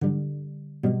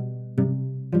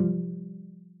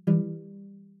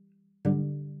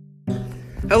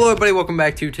Hello, everybody. Welcome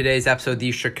back to today's episode of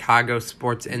the Chicago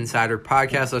Sports Insider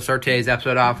Podcast. Let's start today's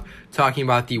episode off talking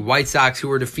about the White Sox, who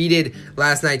were defeated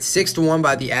last night 6-1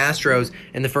 by the Astros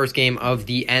in the first game of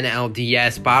the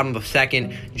NLDS. Bottom of the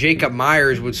second, Jacob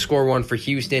Myers would score one for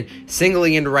Houston,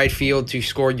 singling into right field to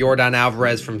score Yordan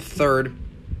Alvarez from third.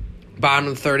 Bottom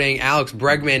of the third inning, Alex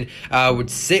Bregman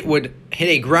would hit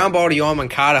a ground ball to Yoan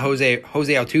Moncada. Jose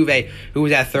Altuve, who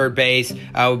was at third base,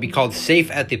 would be called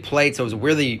safe at the plate. So it was a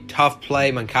really tough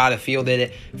play. Moncada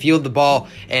fielded the ball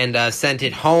and sent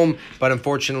it home. But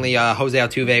unfortunately, Jose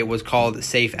Altuve was called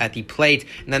safe at the plate.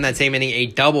 And then that same inning, a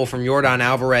double from Yordan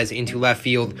Alvarez into left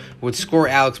field would score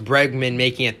Alex Bregman,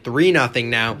 making it 3-0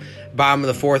 now. Bottom of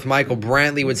the fourth, Michael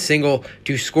Brantley would single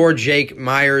to score Jake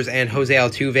Myers and Jose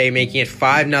Altuve, making it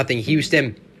 5-0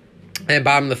 Houston. And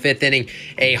bottom of the fifth inning,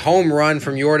 a home run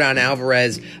from Yordan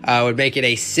Alvarez would make it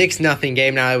a 6-0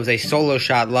 game. Now, it was a solo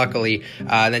shot, luckily.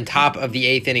 Then top of the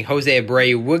eighth inning, Jose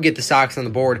Abreu would get the Sox on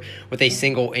the board with a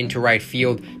single into right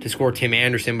field to score Tim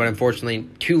Anderson, but unfortunately,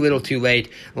 too little too late.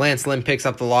 Lance Lynn picks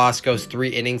up the loss, goes 3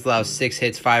 innings, allows 6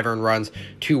 hits, 5 earned runs,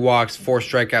 2 walks, 4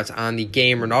 strikeouts on the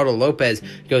game. Ronaldo Lopez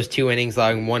goes 2 innings,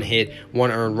 allowing 1 hit,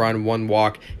 1 earned run, 1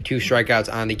 walk, 2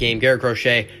 strikeouts on the game. Garrett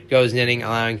Crochet goes an inning,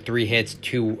 allowing 3 hits,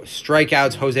 2 strikeouts.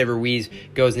 Jose Ruiz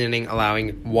goes an inning, allowing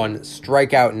 1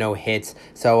 strikeout, no hits.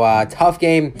 So, tough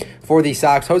game for the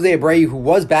Sox. Jose Abreu, who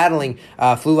was battling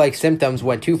flu-like symptoms,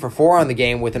 went 2 for 4 on the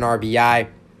game with an RBI.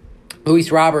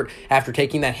 Luis Robert, after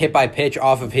taking that hit by pitch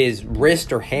off of his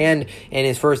wrist or hand in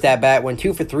his first at-bat, went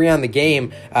 2 for 3 on the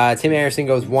game. Tim Anderson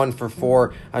goes 1 for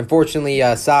 4. Unfortunately,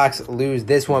 Sox lose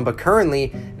this one, but currently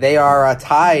they are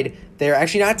tied. They're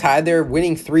actually not tied. They're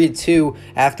winning 3-2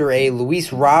 after a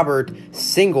Luis Robert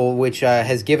single, which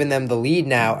has given them the lead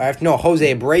now.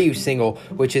 Jose Abreu single,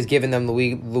 which has given them the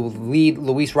lead.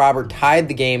 Luis Robert tied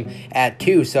the game at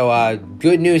 2. So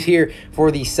good news here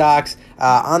for the Sox.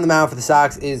 On the mound for the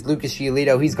Sox is Lucas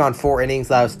Giolito. He's gone 4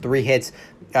 innings, allows 3 hits,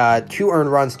 2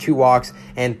 earned runs, 2 walks,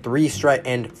 and 4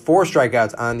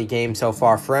 strikeouts on the game so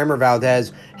far. Framber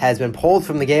Valdez has been pulled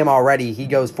from the game already. He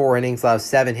goes 4 innings, allows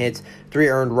 7 hits, 3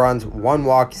 earned runs, 1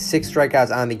 walk, 6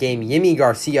 strikeouts on the game. Yimi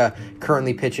Garcia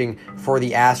currently pitching for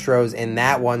the Astros in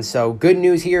that one. So good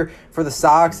news here for the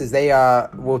Sox as they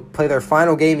will play their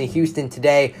final game in Houston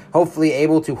today, hopefully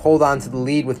able to hold on to the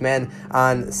lead with men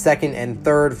on second and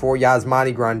third for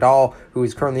Yasmani Grandal, who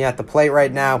is currently at the plate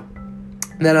right now.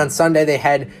 And then on Sunday, they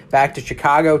head back to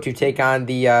Chicago to take on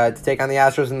the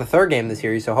Astros in the third game of the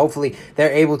series. So hopefully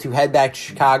they're able to head back to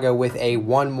Chicago with a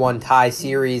 1-1 tie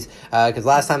series. Because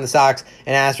last time the Sox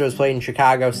and Astros played in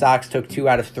Chicago, Sox took 2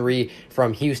 out of 3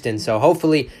 from Houston. So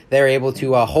hopefully they're able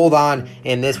to hold on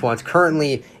in this one. It's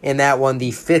currently in that one the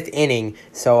 5th inning.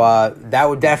 So that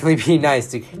would definitely be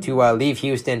nice to leave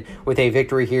Houston with a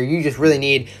victory here. You just really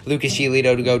need Lucas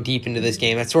Giolito to go deep into this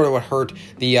game. That's sort of what hurt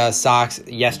the Sox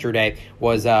yesterday,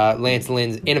 was Lance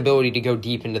Lynn's inability to go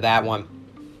deep into that one.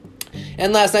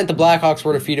 And last night, the Blackhawks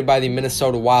were defeated by the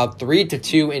Minnesota Wild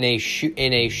 3-2 in a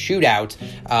shootout.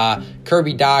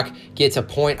 Kirby Dach gets a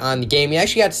point on the game. We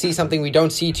actually got to see something we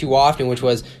don't see too often, which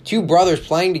was 2 brothers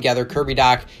playing together, Kirby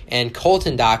Dach and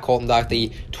Colton Dach. Colton Dach, the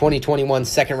 2021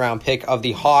 second-round pick of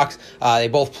the Hawks. They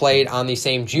both played on the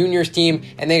same juniors team,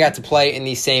 and they got to play in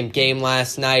the same game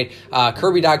last night.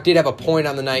 Kirby Dach did have a point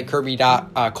on the night. Colton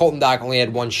Dach only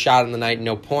had 1 shot on the night,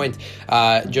 no point.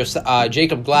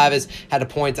 Jacob Glavis had a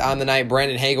point on the night.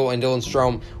 Brandon Hagel and Dylan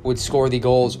Strome would score the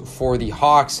goals for the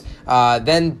Hawks.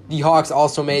 Then the Hawks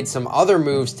also made some other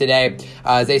moves today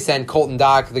as they sent Colton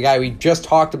Dach, the guy we just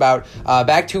talked about,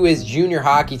 back to his junior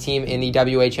hockey team in the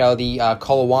WHL, the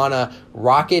Kelowna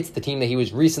Rockets, the team that he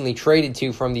was recently traded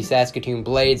to from the Saskatoon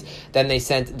Blades. Then they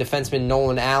sent defenseman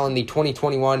Nolan Allen, the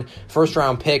 2021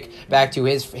 first-round pick, back to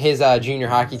his junior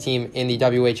hockey team in the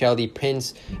WHL, the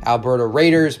Prince Alberta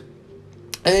Raiders.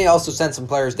 And they also sent some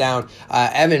players down.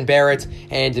 Evan Barrett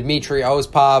and Dmitry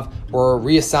Ospov were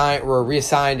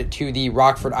reassigned to the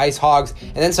Rockford Ice Hogs.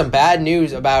 And then some bad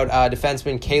news about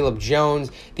defenseman Caleb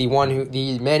Jones, the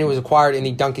man who was acquired in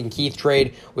the Duncan Keith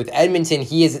trade with Edmonton.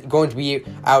 He is going to be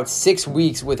out 6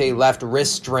 weeks with a left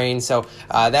wrist strain, so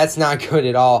that's not good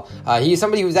at all. He is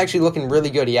somebody who's actually looking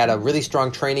really good. He had a really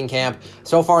strong training camp.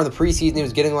 So far in the preseason, he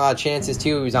was getting a lot of chances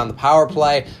too. He was on the power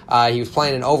play. He was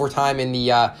playing in overtime in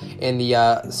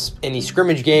the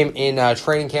scrimmage game in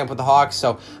training camp with the Hawks.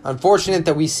 So unfortunate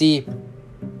that we see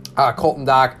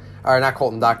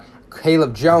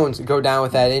Caleb Jones go down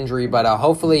with that injury, but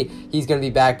hopefully he's going to be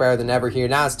back better than ever here.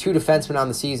 Now it's 2 defensemen on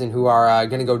the season who are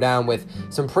going to go down with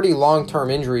some pretty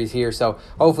long-term injuries here, so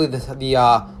hopefully the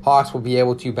Hawks will be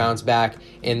able to bounce back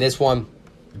in this one.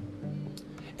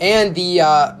 And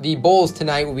the Bulls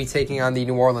tonight will be taking on the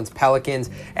New Orleans Pelicans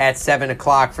at 7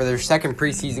 o'clock for their second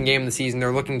preseason game of the season.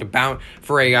 They're looking to bounce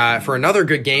for another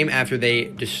good game after they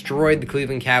destroyed the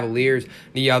Cleveland Cavaliers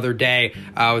the other day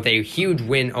with a huge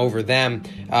win over them.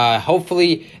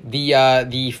 Hopefully,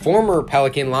 the former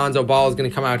Pelican Lonzo Ball is going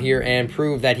to come out here and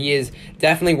prove that he is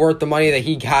definitely worth the money that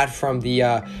he got from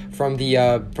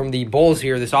the Bulls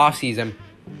here this offseason.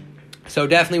 So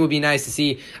definitely would be nice to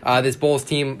see this Bulls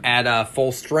team at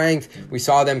full strength. We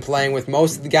saw them playing with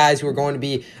most of the guys who are going to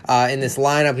be in this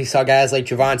lineup. We saw guys like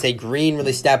Javonte Green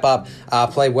really step up,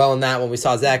 play well in that one. We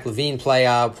saw Zach LaVine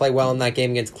play well in that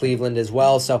game against Cleveland as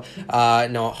well. So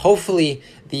hopefully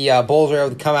the Bulls are able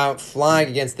to come out flying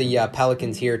against the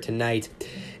Pelicans here tonight.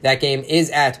 That game is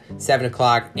at 7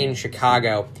 o'clock in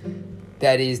Chicago.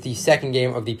 That is the second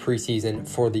game of the preseason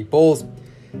for the Bulls.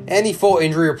 And the full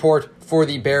injury report for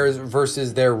the Bears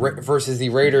versus the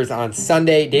Raiders on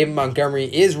Sunday. David Montgomery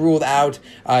is ruled out.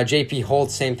 J.P.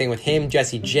 Holtz, same thing with him.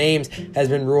 Jesse James has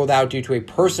been ruled out due to a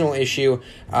personal issue.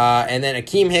 And then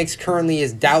Akeem Hicks currently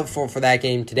is doubtful for that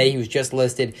game today. He was just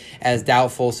listed as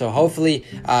doubtful. So hopefully,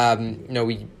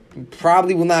 we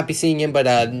probably will not be seeing him, but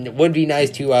it would be nice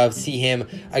to see him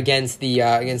against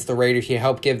the Raiders. He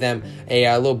help give them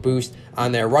a little boost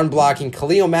on their run blocking.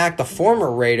 Khalil Mack, the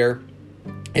former Raider,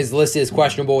 is listed as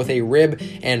questionable with a rib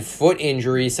and foot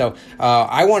injury. So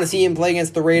I want to see him play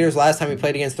against the Raiders. Last time he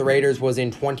played against the Raiders was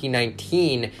in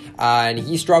 2019, and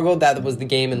he struggled. That was the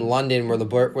game in London where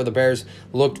the Bears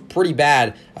looked pretty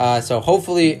bad. So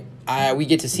hopefully we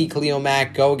get to see Khalil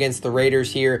Mack go against the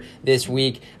Raiders here this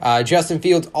week. Justin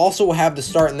Fields also will have the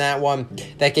start in that one.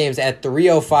 That game's at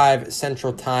 3:05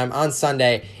 Central Time on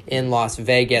Sunday in Las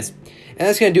Vegas. And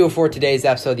that's going to do it for today's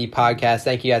episode of the podcast.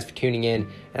 Thank you guys for tuning in,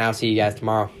 and I'll see you guys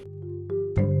tomorrow.